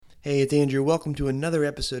Hey, it's Andrew. Welcome to another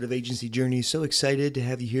episode of Agency Journey. So excited to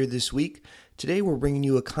have you here this week. Today, we're bringing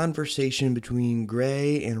you a conversation between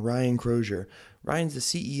Gray and Ryan Crozier. Ryan's the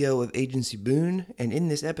CEO of Agency Boone, and in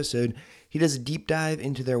this episode, he does a deep dive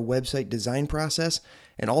into their website design process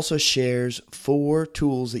and also shares 4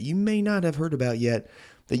 tools that you may not have heard about yet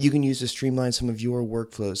that you can use to streamline some of your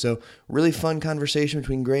workflows. So really fun conversation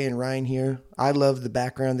between Gray and Ryan here. I love the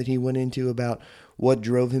background that he went into about what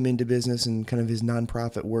drove him into business and kind of his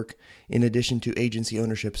nonprofit work in addition to agency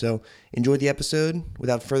ownership. So enjoy the episode.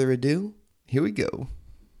 Without further ado, here we go.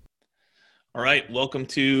 All right. Welcome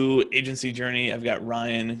to Agency Journey. I've got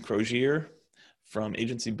Ryan Crozier from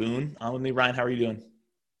Agency Boone on with me. Ryan, how are you doing?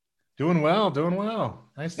 Doing well.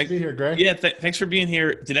 Nice to be here, Greg. Yeah, thanks for being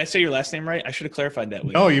here. Did I say your last name right? I should have clarified that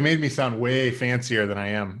with No, you. you made me sound way fancier than I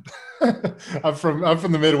am. I'm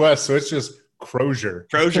from the Midwest, so it's just Crozier.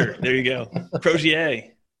 Crozier. There you go.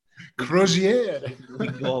 Crozier. Crozier. We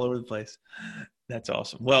can go all over the place. That's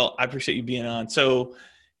awesome. Well, I appreciate you being on. So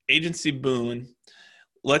Agency Boone,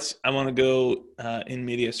 I want to go in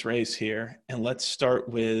medias res here, and let's start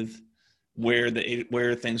with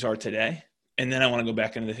where things are today. And then I want to go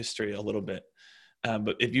back into the history a little bit.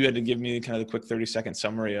 But if you had to give me kind of the quick 30-second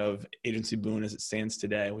summary of Agency Boone as it stands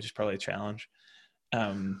today, which is probably a challenge,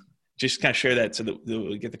 just kind of share that so that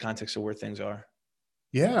we get the context of where things are.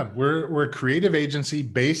 Yeah, we're a creative agency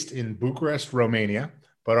based in Bucharest, Romania,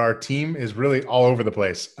 but our team is really all over the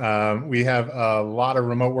place. We have a lot of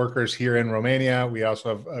remote workers here in Romania. We also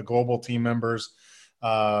have global team members,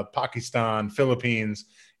 Pakistan, Philippines,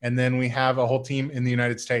 and then we have a whole team in the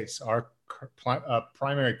United States. Our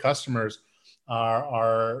primary customers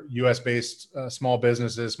are U.S.-based small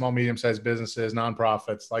businesses, small, medium-sized businesses,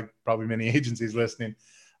 nonprofits, like probably many agencies listening.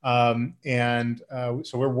 So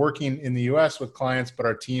we're working in the U.S. with clients, but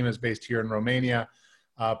our team is based here in Romania,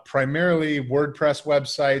 primarily WordPress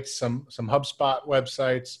websites, some HubSpot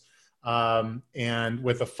websites, and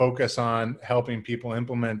with a focus on helping people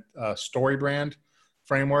implement a StoryBrand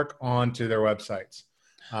framework onto their websites.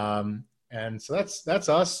 And so that's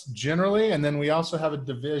us generally. And then we also have a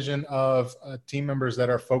division of team members that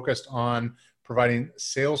are focused on providing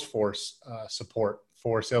Salesforce support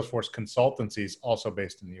for Salesforce consultancies, also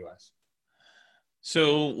based in the U.S.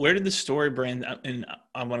 So where did the StoryBrand, and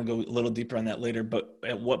I want to go a little deeper on that later, but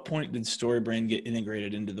at what point did StoryBrand get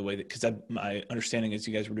integrated into the way that, because my understanding is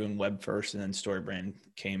you guys were doing web first and then StoryBrand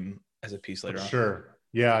came as a piece later on. Sure.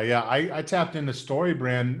 Yeah. I tapped into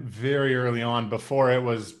StoryBrand very early on before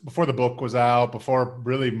the book was out,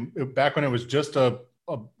 back when it was just a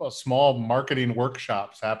small marketing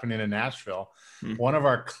workshops happening in Nashville. One of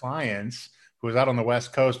our clients who was out on the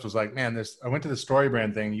West Coast was like, man, I went to the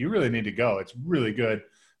StoryBrand thing. You really need to go. It's really good,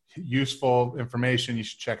 useful information. You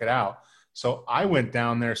should check it out. So I went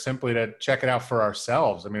down there simply to check it out for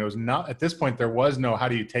ourselves. I mean, it was not, at this point, there was no, how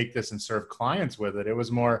do you take this and serve clients with it? It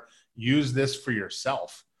was more, use this for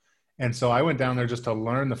yourself. And so I went down there just to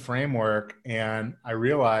learn the framework. And I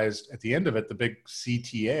realized at the end of it, the big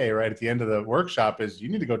CTA, right at the end of the workshop, is you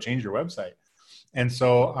need to go change your website. And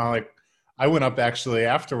so I went up actually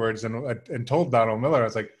afterwards and told Donald Miller, I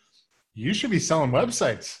was like, you should be selling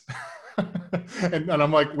websites. and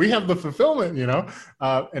I'm like, we have the fulfillment,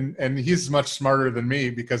 and he's much smarter than me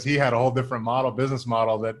because he had a whole different business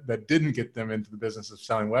model that didn't get them into the business of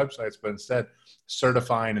selling websites, but instead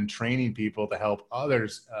certifying and training people to help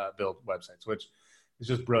others build websites, which is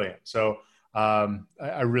just brilliant. So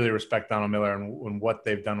I really respect Donald Miller and what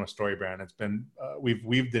they've done with StoryBrand. It's been, we've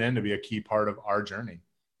weaved it in to be a key part of our journey.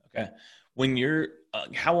 Okay. When you're,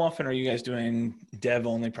 how often are you guys doing dev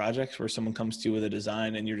only projects where someone comes to you with a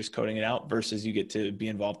design and you're just coding it out versus you get to be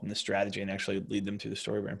involved in the strategy and actually lead them through the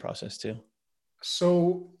StoryBrand process too?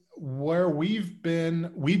 So where we've been,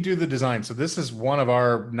 we do the design. So this is one of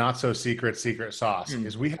our not so secret sauce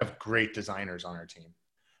is we have great designers on our team.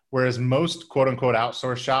 Whereas most quote unquote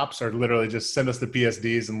outsource shops are literally just send us the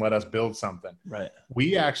PSDs and let us build something. Right.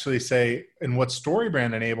 We actually say, and what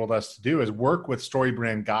StoryBrand enabled us to do is work with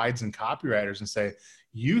StoryBrand guides and copywriters and say,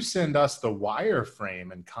 you send us the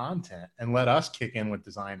wireframe and content and let us kick in with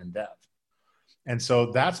design and dev. And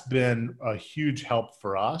so that's been a huge help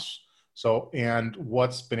for us. So, and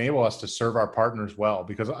what's been able us to serve our partners well,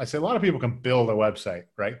 because I say a lot of people can build a website,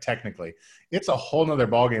 right? Technically, it's a whole nother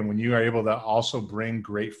ballgame when you are able to also bring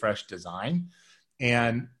great, fresh design.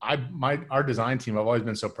 And our design team, I've always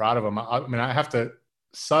been so proud of them. I have to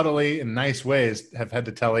subtly in nice ways have had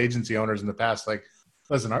to tell agency owners in the past, like,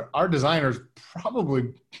 listen, our designer's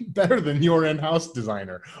probably better than your in-house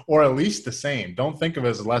designer, or at least the same. Don't think of it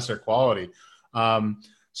as lesser quality.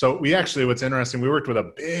 So we actually, what's interesting, we worked with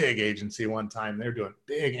a big agency one time. They're doing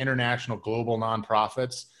big international global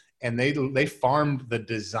nonprofits. and they farmed the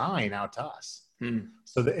design out to us. Hmm.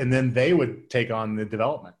 So and then they would take on the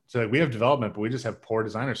development. So we have development, but we just have poor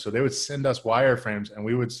designers. So they would send us wireframes, and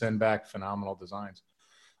we would send back phenomenal designs.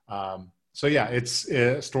 So yeah,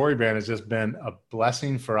 StoryBrand has just been a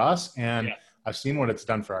blessing for us, and I've seen what it's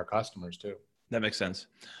done for our customers too. That makes sense.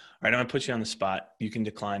 All right, I'm gonna put you on the spot. You can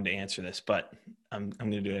decline to answer this, but I'm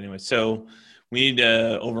gonna do it anyway. So we need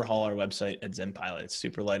to overhaul our website at ZenPilot. It's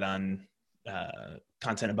super light on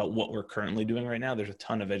content about what we're currently doing right now. There's a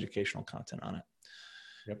ton of educational content on it.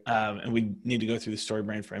 Yep. And we need to go through the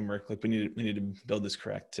StoryBrand framework. Like we need to build this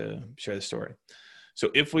correct to share the story.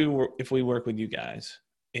 So if we work with you guys,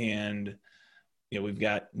 and we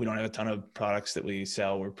don't have a ton of products that we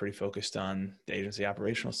sell. We're pretty focused on the agency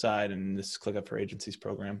operational side and this ClickUp for Agencies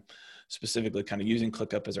program, specifically kind of using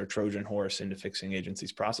ClickUp as our Trojan horse into fixing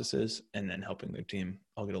agencies' processes and then helping their team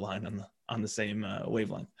all get aligned on the same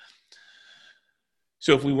wavelength.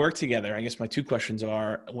 So if we work together, I guess my two questions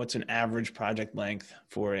are, what's an average project length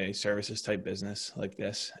for a services type business like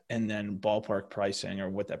this? And then ballpark pricing, or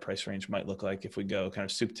what that price range might look like if we go kind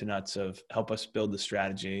of soup to nuts of help us build the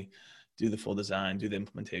strategy, do the full design, do the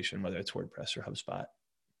implementation, whether it's WordPress or HubSpot.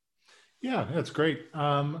 Yeah, that's great.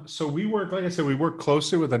 So we work, like I said, we work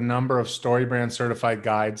closely with a number of StoryBrand certified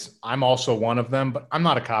guides. I'm also one of them, but I'm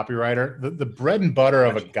not a copywriter. The bread and butter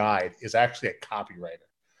of a guide is actually a copywriter.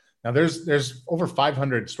 Now there's over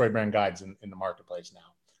 500 StoryBrand guides in the marketplace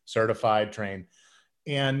now, certified, trained.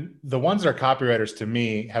 And the ones that are copywriters, to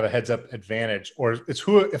me, have a heads up advantage, or it's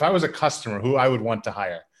if I was a customer, who I would want to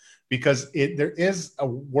hire, because there is a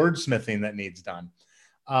wordsmithing that needs done.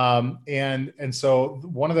 And so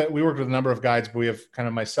we worked with a number of guides, but we have kind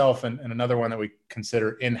of myself and another one that we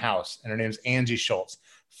consider in-house, and her name's Angie Schultz,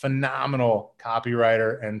 phenomenal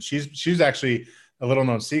copywriter. And she's actually a little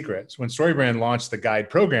known secret. So when StoryBrand launched the guide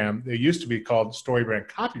program, they used to be called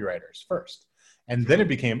StoryBrand Copywriters first, and then it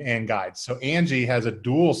became and Guides. So Angie has a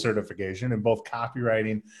dual certification in both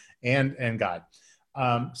copywriting and guide.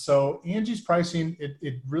 So Angie's pricing,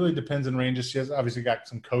 it really depends on ranges. She has obviously got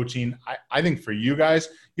some coaching. I think for you guys,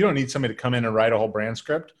 you don't need somebody to come in and write a whole brand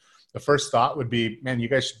script. The first thought would be, man, you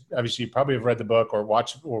guys should, obviously you probably have read the book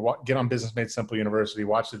or get on Business Made Simple University,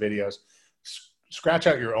 watch the videos, scratch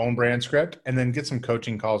out your own brand script, and then get some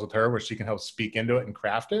coaching calls with her where she can help speak into it and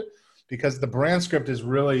craft it. Because the brand script is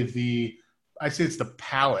really it's the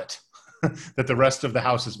palette that the rest of the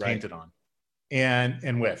house is painted on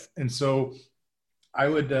and with. And so I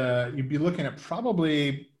would, you'd be looking at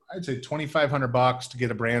probably, I'd say $2,500 to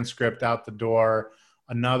get a brand script out the door,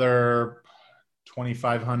 another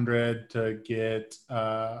 $2,500 to get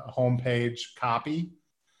a homepage copy.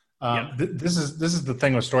 This is the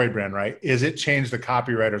thing with StoryBrand, right? Is it changed the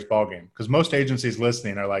copywriter's ballgame? Because most agencies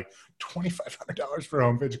listening are like, $2,500 for a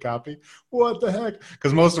homepage copy? What the heck?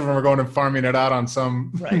 Because most of them are going and farming it out on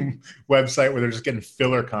some website where they're just getting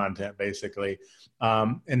filler content, basically.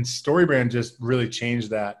 And StoryBrand just really changed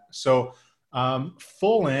that. So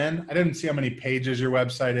full in, I didn't see how many pages your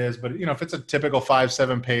website is, but if it's a typical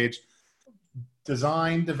 5-7 page,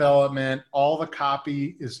 design, development, all the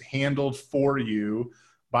copy is handled for you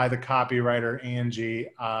by the copywriter, Angie.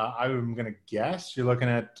 I'm going to guess you're looking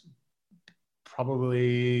at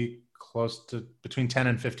probably close to between 10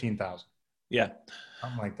 and 15,000. Yeah.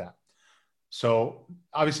 Something like that. So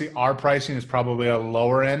obviously our pricing is probably a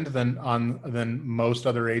lower end than most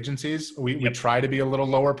other agencies. We try to be a little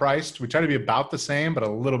lower priced. We try to be about the same, but a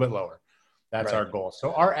little bit lower. That's our goal.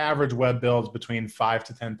 So our average web build is between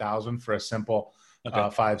 5,000 to 10,000 for a simple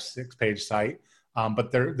 5-6 page site.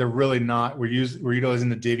 But they're really not. We're utilizing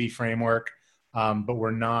the Divi framework, but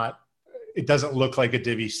we're not. It doesn't look like a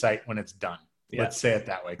Divi site when it's done. Yeah. Let's say it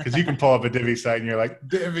that way, because you can pull up a Divi site and you're like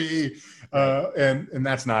Divi, and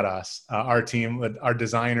that's not us. Our team, our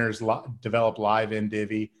designers develop live in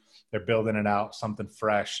Divi. They're building it out, something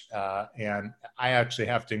fresh, and I actually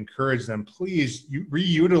have to encourage them. Please,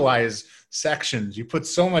 reutilize sections. You put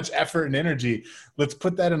so much effort and energy. Let's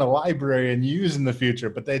put that in a library and use in the future.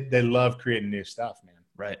 But they love creating new stuff, man.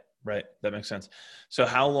 Right. That makes sense. So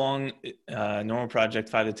how long, normal project,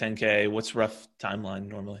 5 to 10K? What's rough timeline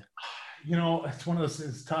normally? It's one of those.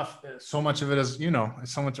 It's tough. So much of it is,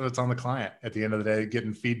 so much of it's on the client at the end of the day,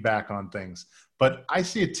 getting feedback on things. But I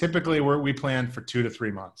see it typically where we plan for 2 to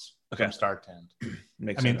 3 months. From start to end.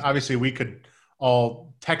 Makes sense. Obviously we could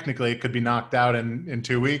technically it could be knocked out in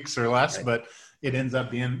 2 weeks or less, but it ends up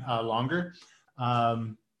being longer.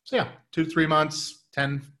 So yeah, 2 to 3 months,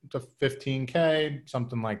 10 to 15K,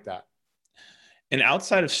 something like that. And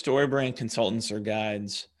outside of StoryBrand consultants or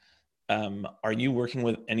guides, Are you working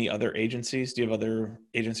with any other agencies? Do you have other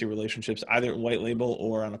agency relationships, either white label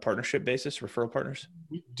or on a partnership basis, referral partners?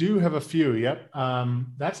 We do have a few. Yep.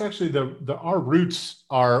 That's actually our roots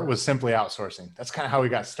was simply outsourcing. That's kind of how we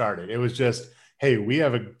got started. It was just, hey, we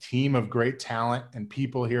have a team of great talent and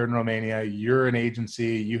people here in Romania. You're an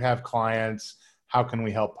agency, you have clients. How can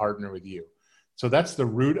we help partner with you? So that's the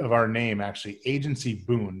root of our name, actually, Agency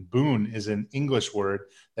Boon. Boon is an English word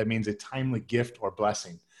that means a timely gift or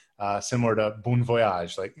blessing, similar to bon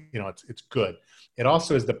voyage, like, it's good. It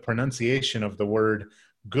also is the pronunciation of the word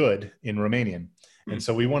good in Romanian. And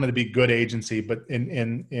so we wanted to be good agency, but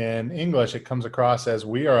in English, it comes across as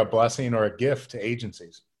we are a blessing or a gift to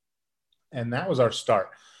agencies. And that was our start.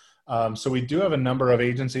 So we do have a number of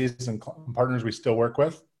agencies and partners we still work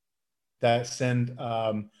with that send,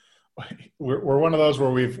 we're one of those where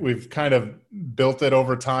we've kind of built it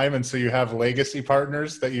over time. And so you have legacy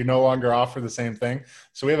partners that you no longer offer the same thing.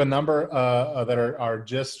 So we have a number that are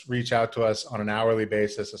just reach out to us on an hourly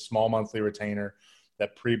basis, a small monthly retainer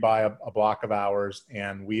that pre-buy a block of hours,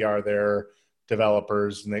 and we are their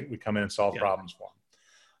developers, and we come in and solve problems for them.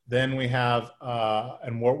 Then we have,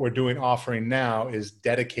 and what we're offering now is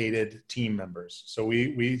dedicated team members. So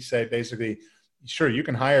we say basically, sure, you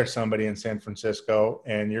can hire somebody in San Francisco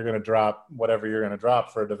and you're going to drop whatever you're going to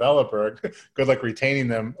drop for a developer. Good luck retaining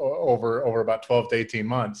them over about 12 to 18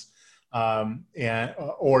 months.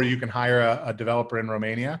 Or you can hire a developer in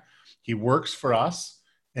Romania. He works for us.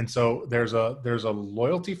 And so there's a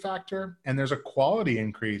loyalty factor and there's a quality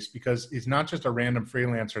increase, because he's not just a random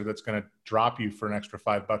freelancer that's going to drop you for an extra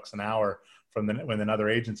 $5 an hour when another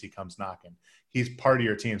agency comes knocking. He's part of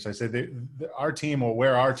your team. So I said, our team will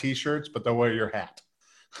wear our t-shirts, but they'll wear your hat.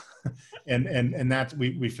 and that's,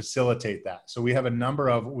 we facilitate that. So we have a number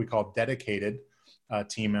of what we call dedicated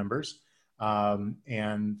team members.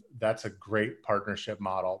 And that's a great partnership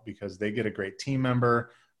model because they get a great team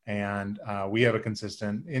member, and we have a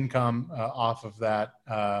consistent income off of that.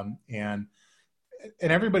 And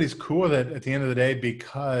everybody's cool with it at the end of the day,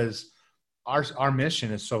 because our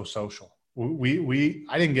mission is so social.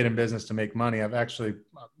 I didn't get in business to make money. I'm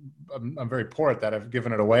very poor at that. I've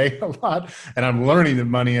given it away a lot, and I'm learning that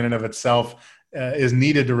money in and of itself is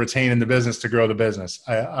needed to retain in the business to grow the business.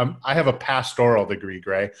 I have a pastoral degree,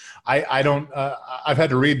 Gray. I've had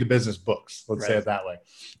to read the business books. Let's say it that way.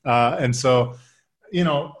 And so,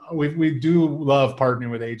 we do love partnering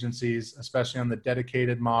with agencies, especially on the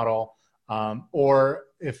dedicated model. Or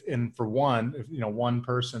for one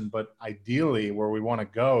person, but ideally where we want to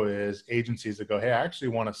go is agencies that go, hey, I actually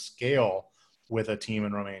want to scale with a team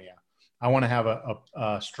in Romania. I want to have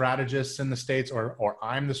a strategist in the States, or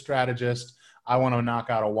I'm the strategist. I want to knock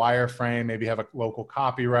out a wireframe, maybe have a local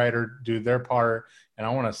copywriter do their part. And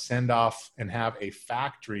I want to send off and have a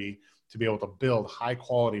factory to be able to build high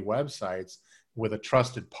quality websites with a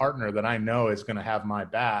trusted partner that I know is going to have my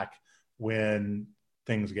back when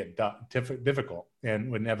things get difficult,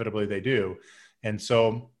 and inevitably they do. And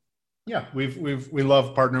so, we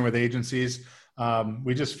love partnering with agencies.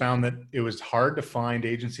 We just found that it was hard to find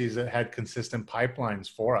agencies that had consistent pipelines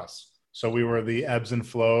for us. So we were the ebbs and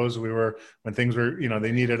flows. When things were,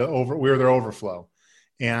 they needed we were their overflow.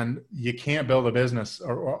 And you can't build a business,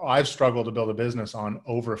 or I've struggled to build a business on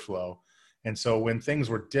overflow. And so when things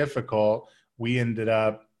were difficult, we ended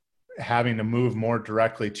up having to move more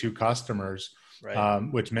directly to customers. Right.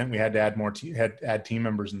 Which meant we had to add add team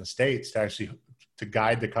members in the States to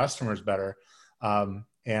guide the customers better. And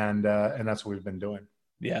that's what we've been doing.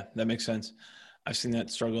 Yeah, that makes sense. I've seen that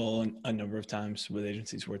struggle a number of times with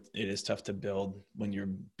agencies where it is tough to build when you're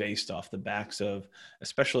based off the backs of,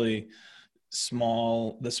 especially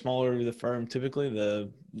the smaller the firm, typically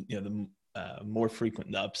the more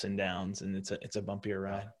frequent the ups and downs, and it's a bumpier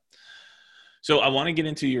ride. So I want to get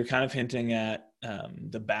into, you're kind of hinting at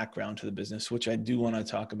the background to the business, which I do want to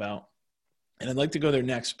talk about. And I'd like to go there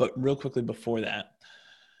next, but real quickly before that.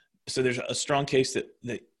 So there's a strong case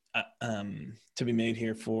that to be made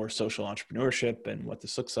here for social entrepreneurship and what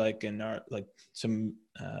this looks like, and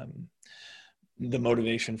the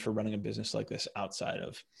motivation for running a business like this outside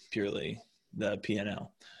of purely the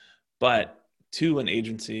P&L. But to an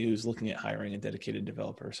agency who's looking at hiring a dedicated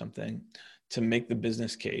developer or something, to make the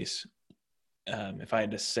business case, if I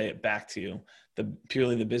had to say it back to you,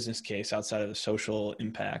 purely the business case outside of the social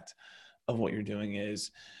impact of what you're doing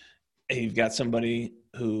is, you've got somebody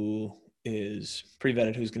who is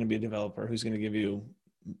pre-vetted, who's going to be a developer, who's going to give you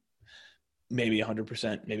maybe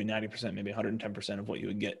 100%, maybe 90%, maybe 110% of what you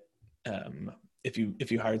would get if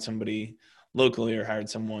you hired somebody locally or hired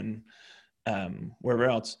someone wherever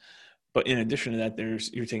else. But in addition to that,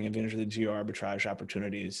 you're taking advantage of the geo arbitrage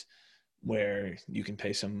opportunities where you can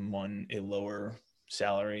pay someone a lower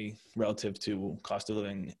salary relative to cost of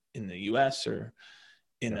living in the US or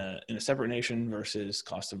in a separate nation versus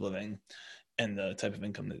cost of living and the type of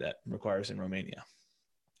income that requires in Romania.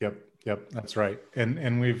 Yep, that's right. And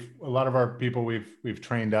a lot of our people we've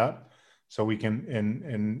trained up, so we can,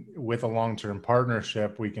 and with a long-term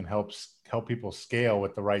partnership, we can help people scale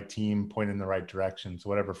with the right team, point in the right direction. So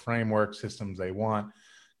whatever framework systems they want,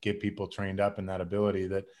 get people trained up in that ability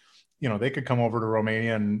that, they could come over to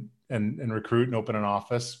Romania and recruit and open an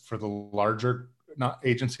office for the larger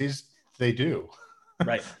agencies. They do.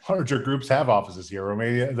 Right. Larger groups have offices here.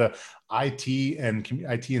 Romania, the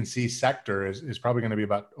IT&C sector is probably going to be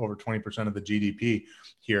about over 20% of the GDP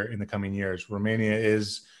here in the coming years. Romania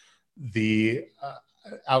is the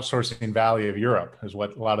outsourcing valley of Europe, is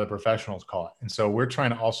what a lot of the professionals call it. And so we're trying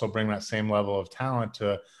to also bring that same level of talent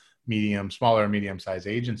to smaller and medium-sized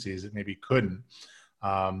agencies that maybe couldn't.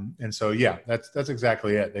 And so, that's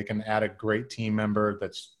exactly it. They can add a great team member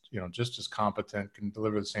that's, just as competent, can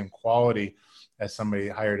deliver the same quality as somebody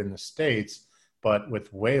hired in the States, but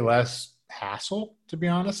with way less hassle, to be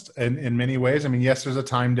honest, in many ways. I mean, yes, there's a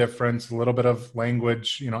time difference, a little bit of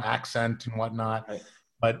language, accent and whatnot. Right.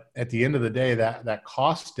 But at the end of the day, that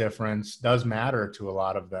cost difference does matter to a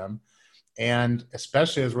lot of them. And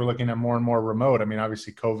especially as we're looking at more and more remote, I mean,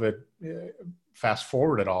 obviously COVID fast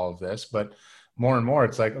forwarded all of this, but more and more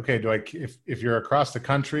it's like, okay, if you're across the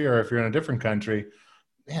country or if you're in a different country,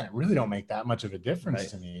 man, it really don't make that much of a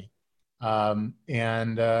difference to me.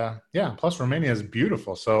 Plus Romania is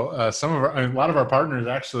beautiful. So a lot of our partners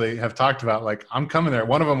actually have talked about, like, I'm coming there.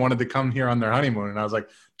 One of them wanted to come here on their honeymoon, and I was like,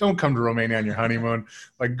 don't come to Romania on your honeymoon.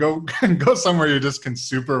 Like, go somewhere you just can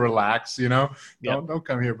super relax, don't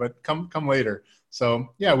come here, but come later. So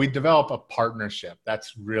we develop a partnership.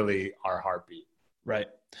 That's really our heartbeat. Right.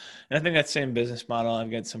 And I think that same business model, I've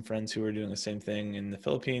got some friends who are doing the same thing in the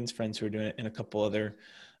Philippines, friends who are doing it in a couple other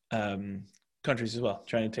countries as well,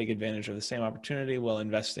 trying to take advantage of the same opportunity while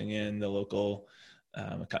investing in the local,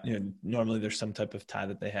 normally there's some type of tie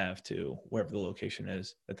that they have to wherever the location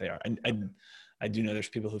is that they are. I do know there's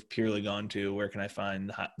people who've purely gone to, where can I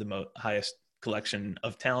find the highest collection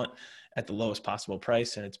of talent at the lowest possible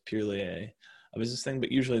price? And it's purely a business thing, but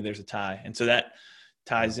usually there's a tie. And so that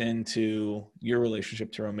ties into your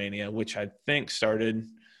relationship to Romania, which I think started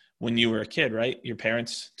when you were a kid, right? Your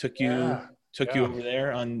parents took you over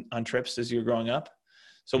there on trips as you were growing up.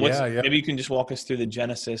 So maybe you can just walk us through the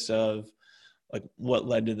genesis of, like, what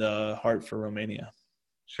led to the heart for Romania.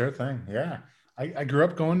 Sure thing. Yeah. I grew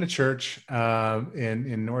up going to church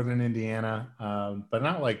in northern Indiana, but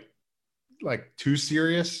not like too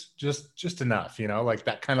serious, just enough, like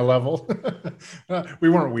that kind of level. We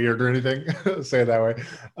weren't weird or anything, say it that way.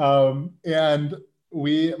 And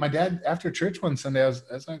my dad, after church one Sunday, I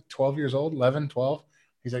was like 12 years old, 11, 12.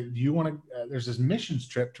 He's like, do you want to, there's this missions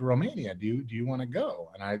trip to Romania. Do you want to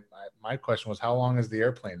go? And my question was, how long is the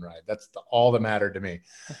airplane ride? That's all that mattered to me.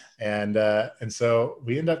 And so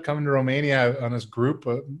we ended up coming to Romania on this group,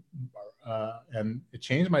 and it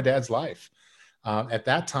changed my dad's life. At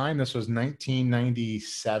that time, this was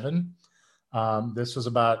 1997. This was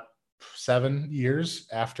about 7 years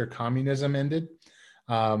after communism ended.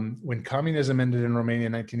 When communism ended in Romania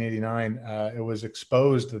in 1989, it was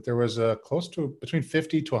exposed that there was close to between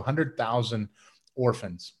 50 to 100,000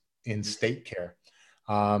 orphans in state care.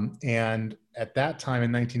 And at that time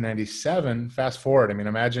in 1997, fast forward, I mean,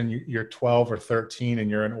 imagine you're 12 or 13 and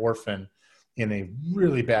you're an orphan in a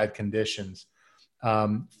really bad conditions.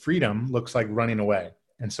 Freedom looks like running away.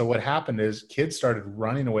 And so what happened is kids started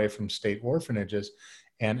running away from state orphanages.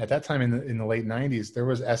 And at that time in the late 90s, there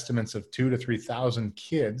was estimates of 2,000 to 3,000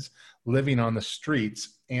 kids living on the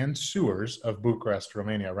streets and sewers of Bucharest,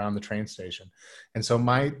 Romania, around the train station. And so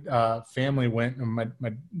my family went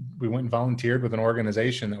and volunteered with an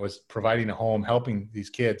organization that was providing a home, helping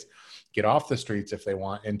these kids get off the streets if they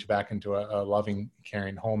want, and back into a loving,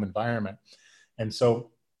 caring home environment. And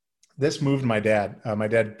so this moved my dad. My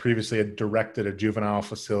dad previously had directed a juvenile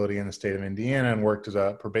facility in the state of Indiana and worked as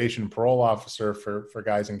a probation parole officer for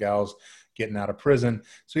guys and gals getting out of prison.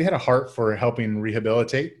 So he had a heart for helping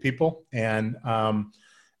rehabilitate people. And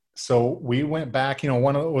so we went back, it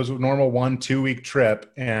was a normal 1-2 week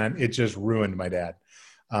trip, and it just ruined my dad.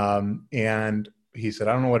 And he said,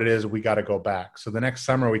 I don't know what it is. We got to go back. So the next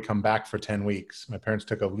summer we come back for 10 weeks. My parents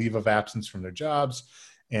took a leave of absence from their jobs,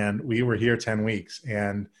 and we were here 10 weeks.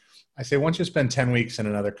 And I say, once you spend 10 weeks in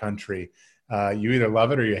another country, you either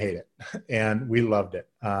love it or you hate it. And we loved it.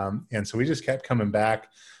 And so we just kept coming back,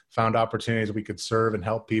 found opportunities we could serve and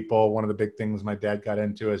help people. One of the big things my dad got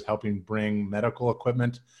into is helping bring medical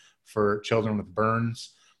equipment for children with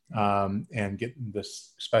burns. and get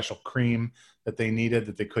this special cream that they needed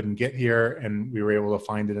that they couldn't get here. And we were able to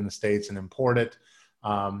find it in the States and import it,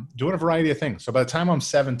 doing a variety of things. So by the time I'm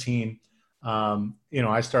 17,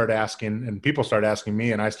 I started asking, and people started asking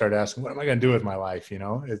me, and I started asking, what am I going to do with my life?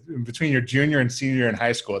 Between your junior and senior year in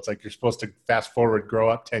high school, it's like you're supposed to fast forward, grow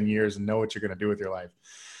up 10 years and know what you're going to do with your life.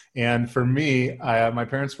 And for me, my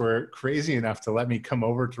parents were crazy enough to let me come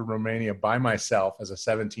over to Romania by myself as a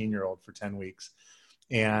 17-year-old for 10 weeks.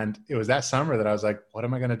 And it was that summer that I was like, what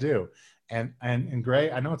am I going to do? And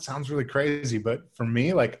Gray, I know it sounds really crazy, but for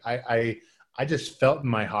me, like I just felt in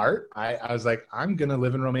my heart, I was like, I'm going to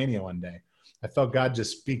live in Romania one day. I felt God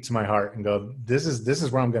just speak to my heart and go, this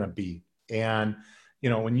is where I'm going to be. And,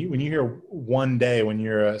 when you hear one day, when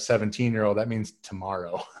you're a 17-year-old, that means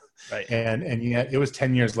tomorrow. Right. And yet it was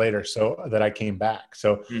 10 years later so that I came back.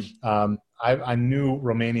 So I knew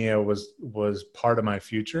Romania was part of my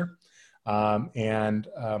future. And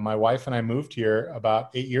my wife and I moved here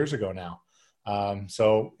about 8 years ago now.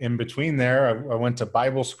 So in between there, I went to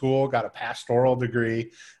Bible school, got a pastoral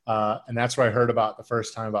degree. And that's where I heard about the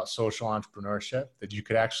first time about social entrepreneurship, that you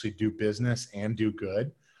could actually do business and do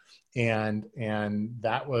good. And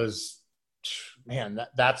that was, man,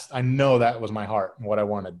 I know that was my heart and what I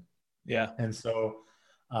wanted. Yeah. And so,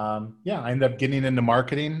 I ended up getting into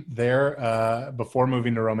marketing there, before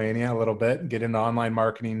moving to Romania a little bit, get into online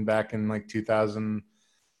marketing back in like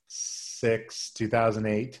 2006,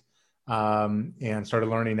 2008. And started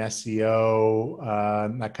learning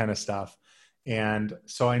SEO, that kind of stuff. And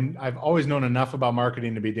so I've always known enough about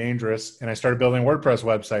marketing to be dangerous. And I started building WordPress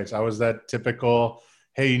websites. I was that typical,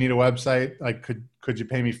 hey, you need a website? Like, could you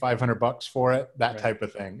pay me $500 for it? That type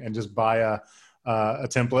of thing. And just buy a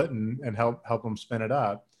template and help them spin it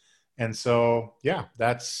up. And so, and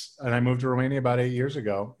I moved to Romania about 8 years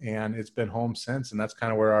ago, and it's been home since. And that's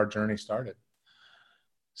kind of where our journey started.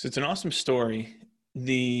 So it's an awesome story.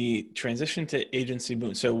 The transition to Agency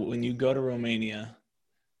Boon. So when you go to Romania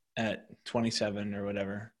at 27 or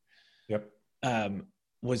whatever, yep.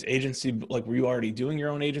 Was agency, like, were you already doing your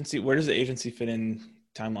own agency? Where does the agency fit in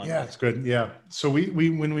timeline? Yeah, it's good. Yeah. So we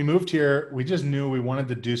when we moved here, we just knew we wanted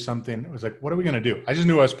to do something. It was like, what are we going to do? I just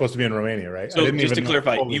knew I was supposed to be in Romania, right? So just to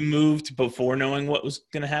clarify, you moved before knowing what was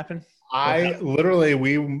going to happen?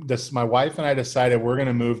 My wife and I decided we're going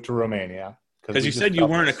to move to Romania. Because you said you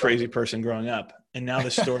weren't a crazy person growing up, and now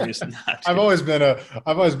the story is not. I've always been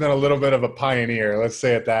a little bit of a pioneer. Let's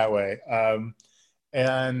say it that way.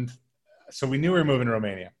 And so we knew we were moving to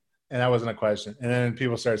Romania, and that wasn't a question. And then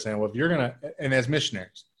people started saying, well, if you're going to, and as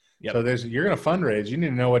missionaries, so you're going to fundraise, you need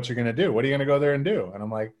to know what you're going to do. What are you going to go there and do? And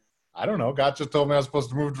I'm like, I don't know. God just told me I was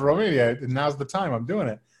supposed to move to Romania, and now's the time. I'm doing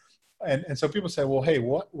it. And so people say, well, hey,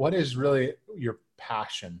 what is really your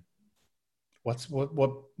passion?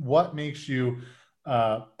 What makes you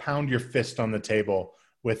pound your fist on the table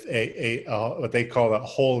with a what they call a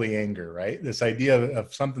holy anger, right? This idea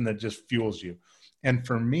of something that just fuels you. And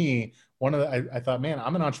for me, I thought, man,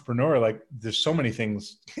 I'm an entrepreneur. Like, there's so many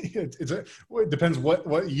things. It depends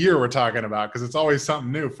what year we're talking about, because it's always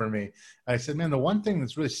something new for me. And I said, man, the one thing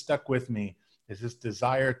that's really stuck with me is this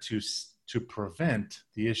desire to prevent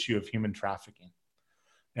the issue of human trafficking.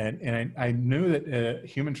 And I knew that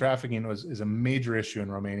human trafficking is a major issue in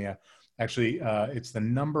Romania. Actually, it's the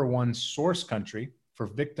number one source country for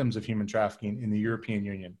victims of human trafficking in the European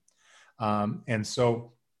Union. And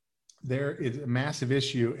so there is a massive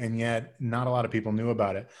issue, and yet not a lot of people knew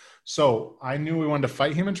about it. So I knew we wanted to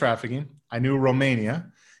fight human trafficking. I knew Romania,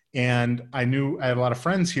 and I had a lot of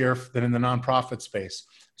friends here that in the nonprofit space.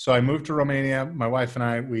 So I moved to Romania. My wife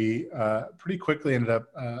and we pretty quickly ended up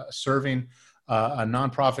serving a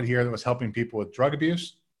nonprofit here that was helping people with drug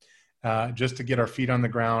abuse, just to get our feet on the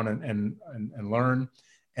ground and learn.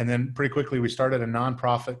 And then pretty quickly we started a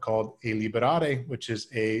nonprofit called Eliberare, which is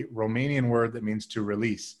a Romanian word that means to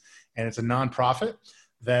release. And it's a nonprofit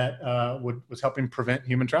that was helping prevent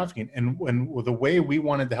human trafficking. And the way we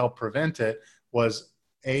wanted to help prevent it was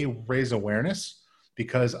raise awareness,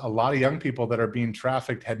 because a lot of young people that are being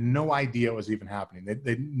trafficked had no idea it was even happening.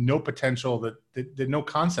 They had no potential, they had no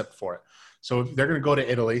concept for it. So if they're going to go to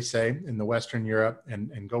Italy, say in the Western Europe,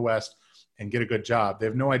 and go west and get a good job, they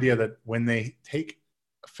have no idea that when they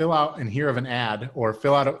fill out and hear of an ad, or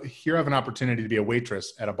hear of an opportunity to be a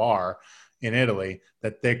waitress at a bar in Italy,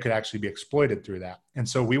 that they could actually be exploited through that. And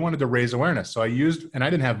so we wanted to raise awareness. So I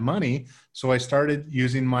didn't have money. So I started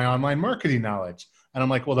using my online marketing knowledge. And I'm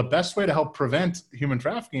like, well, the best way to help prevent human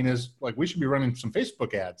trafficking is, like, we should be running some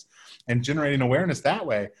Facebook ads and generating awareness that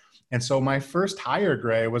way. And so my first hire,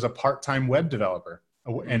 Gray, was a part-time web developer.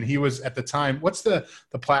 And he was at the time, what's the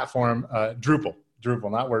platform? Drupal.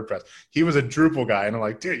 Drupal, not WordPress. He was a Drupal guy. And I'm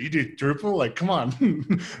like, dude, you do Drupal? Like, come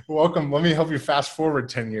on, welcome. Let me help you fast forward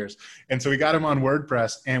 10 years. And so we got him on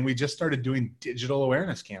WordPress, and we just started doing digital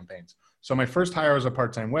awareness campaigns. So my first hire was a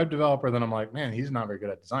part-time web developer. Then I'm like, man, he's not very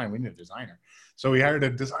good at design. We need a designer. So we hired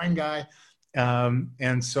a design guy.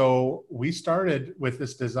 And so we started with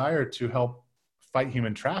this desire to help fight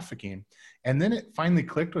human trafficking. And then it finally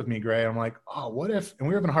clicked with me, Gray. I'm like, oh, what if, and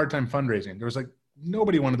we were having a hard time fundraising. There was like,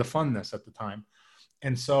 nobody wanted to fund this at the time.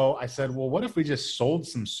 And so I said, well, what if we just sold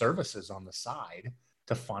some services on the side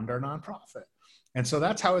to fund our nonprofit? And so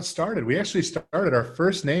that's how it started. We actually started, our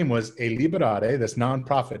first name was A Liberare, this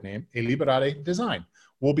nonprofit name, A Liberare Design.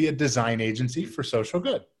 We'll be a design agency for social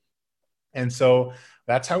good. And so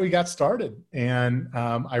that's how we got started. And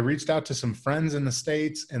I reached out to some friends in the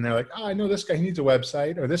States, and they're like, oh, I know this guy, he needs a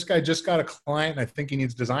website, or this guy just got a client and I think he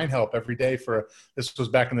needs design help every day for, this was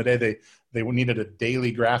back in the day, they needed a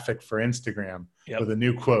daily graphic for Instagram with a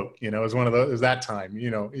new quote, it was one of those, it was that time,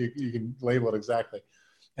 you can label it exactly.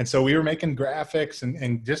 And so we were making graphics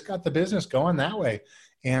and just got the business going that way.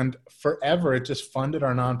 And forever, it just funded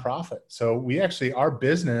our nonprofit. So we actually, our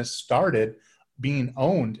business started being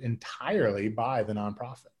owned entirely by the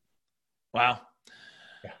nonprofit. Wow.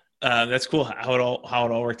 Yeah. That's cool how it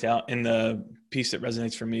all worked out. And the piece that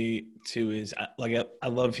resonates for me too is I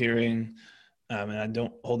love hearing, and I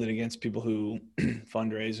don't hold it against people who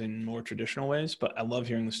fundraise in more traditional ways, but I love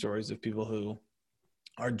hearing the stories of people who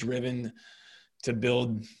are driven to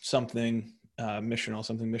build something missional,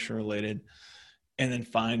 something mission related, and then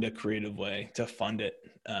find a creative way to fund it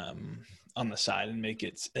on the side and make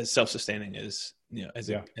it as self-sustaining as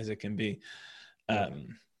it can be.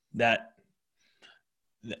 That's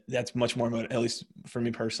much more at least for me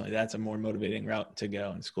personally, that's a more motivating route to go.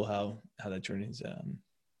 And it's cool how that journey's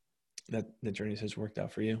that the journey has worked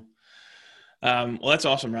out for you. Well, that's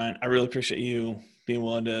awesome, Ryan. I really appreciate you being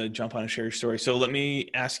willing to jump on and share your story. So let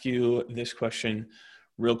me ask you this question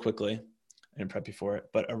real quickly and prep you for it,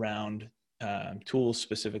 but around tools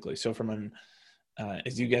specifically. So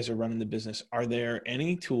as you guys are running the business, are there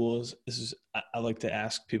any tools, I like to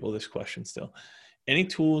ask people this question still, any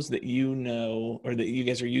tools that or that you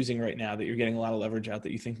guys are using right now that you're getting a lot of leverage out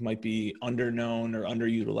that you think might be underknown or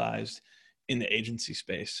underutilized in the agency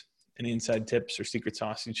space? Any inside tips or secret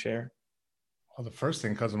sauce you'd share? Well, the first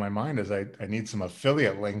thing that comes to my mind is I need some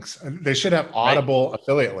affiliate links. They should have Audible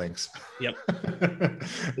affiliate links. Yep.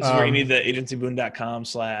 This is where you need the agencyboon.com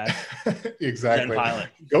 / exactly. Pilot.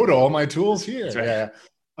 Go to all my tools here. That's right. Yeah.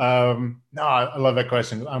 No, I love that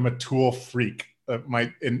question. I'm a tool freak.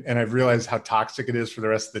 And I've realized how toxic it is for the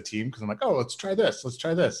rest of the team, because I'm like, oh, let's try this. Let's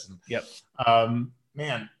try this. Yep.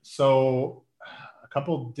 So a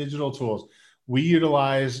couple digital tools. We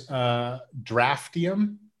utilize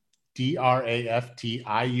Draftium.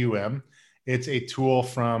 Draftium. It's a tool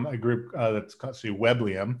from a group that's called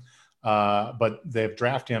Weblium, but they have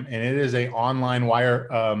Draftium, and it is a online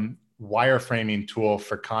wireframing tool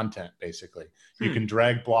for content. Basically, you can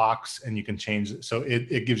drag blocks and you can change it. So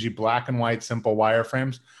it gives you black and white, simple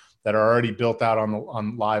wireframes that are already built out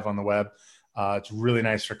on live on the web. It's really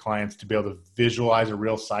nice for clients to be able to visualize a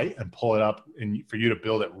real site and pull it up, and for you to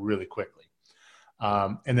build it really quickly.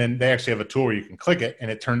 And then they actually have a tool where you can click it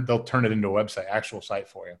and they'll turn it into a website, actual site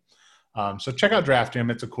for you. So check out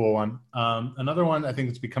Draftium. It's a cool one. Another one, I think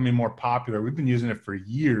it's becoming more popular. We've been using it for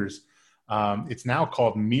years. It's now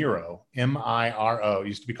called Miro, Miro. It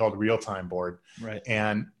used to be called Real Time Board. Right.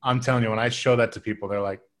 And I'm telling you, when I show that to people, they're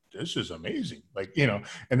like, this is amazing. And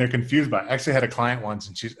they're confused by it. I actually had a client once,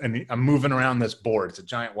 and I'm moving around this board. It's a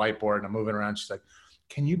giant whiteboard, and I'm moving around. She's like,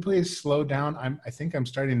 can you please slow down? I think I'm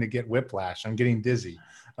starting to get whiplash. I'm getting dizzy.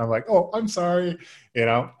 I'm like, oh, I'm sorry.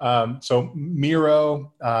 So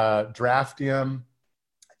Miro, Draftium,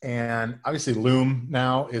 and obviously Loom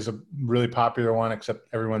now is a really popular one,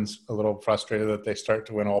 except everyone's a little frustrated that they start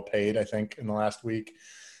to win all paid, I think, in the last week.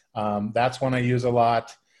 That's one I use a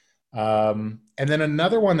lot. And then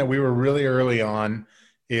another one that we were really early on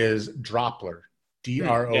is Droplr,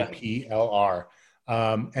 Dropplr.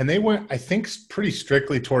 And they went, I think, pretty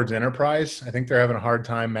strictly towards enterprise. I think they're having a hard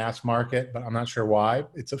time mass market, but I'm not sure why.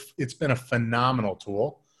 It's been a phenomenal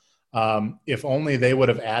tool. If only they would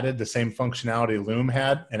have added the same functionality Loom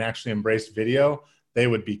had and actually embraced video, they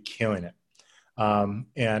would be killing it. And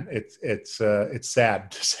it's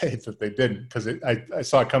sad to say that they didn't, because I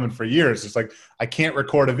saw it coming for years. It's like, I can't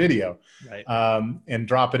record a video, right, and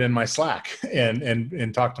drop it in my Slack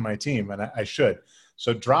and talk to my team, and I should.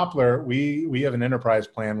 So Droplr, we have an enterprise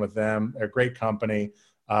plan with them. They're a great company.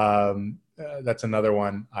 That's another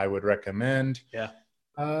one I would recommend. Yeah.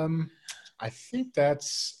 I think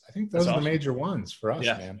those are awesome. The major ones for us,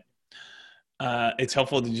 man. It's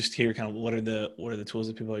helpful to just hear kind of what are the tools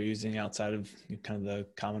that people are using outside of kind of the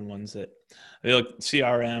common ones that I feel like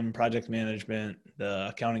CRM, project management, the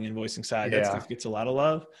accounting invoicing side, that stuff gets a lot of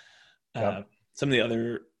love. Yep. Some of the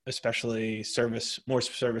other, especially more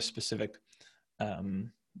service specific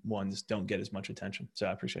ones don't get as much attention. So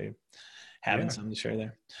I appreciate you having something to share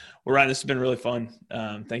there. Well, Ryan, this has been really fun.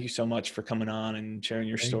 Thank you so much for coming on and sharing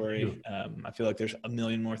your story. I feel like there's a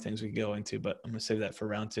million more things we could go into, but I'm going to save that for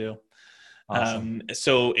round 2. Awesome.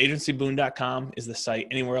 So agencyboon.com is the site.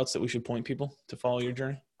 Anywhere else that we should point people to follow your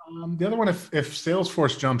journey? The other one, if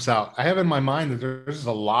Salesforce jumps out, I have in my mind that there's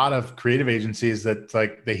a lot of creative agencies that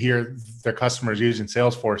like they hear their customers using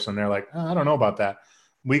Salesforce and they're like, oh, I don't know about that.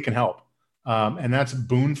 We can help. And that's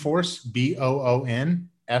Boonforce,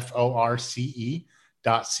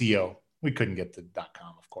 BOONFORCE.co. We couldn't get the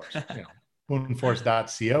 .com, of course,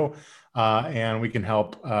 Boonforce.co. And we can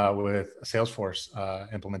help with Salesforce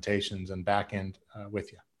implementations and backend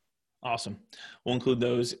with you. Awesome. We'll include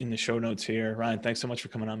those in the show notes here. Ryan, thanks so much for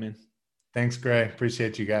coming on, man. Thanks, Gray.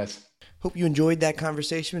 Appreciate you guys. Hope you enjoyed that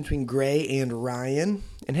conversation between Gray and Ryan.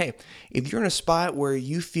 And hey, if you're in a spot where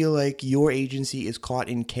you feel like your agency is caught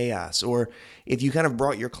in chaos, or if you kind of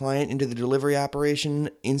brought your client into the delivery operation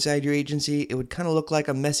inside your agency, it would kind of look like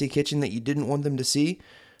a messy kitchen that you didn't want them to see.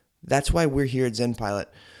 That's why we're here at ZenPilot.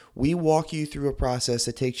 We walk you through a process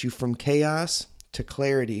that takes you from chaos to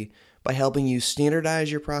clarity by helping you standardize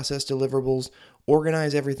your process deliverables,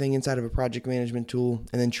 organize everything inside of a project management tool,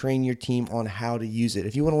 and then train your team on how to use it.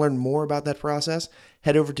 If you want to learn more about that process,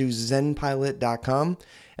 head over to zenpilot.com.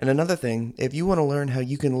 And another thing, if you want to learn how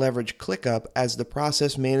you can leverage ClickUp as the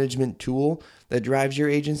process management tool that drives your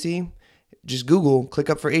agency, just Google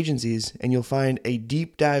ClickUp for agencies, and you'll find a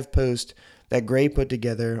deep dive post that Gray put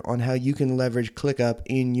together on how you can leverage ClickUp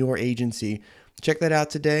in your agency. Check that out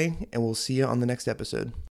today, and we'll see you on the next episode.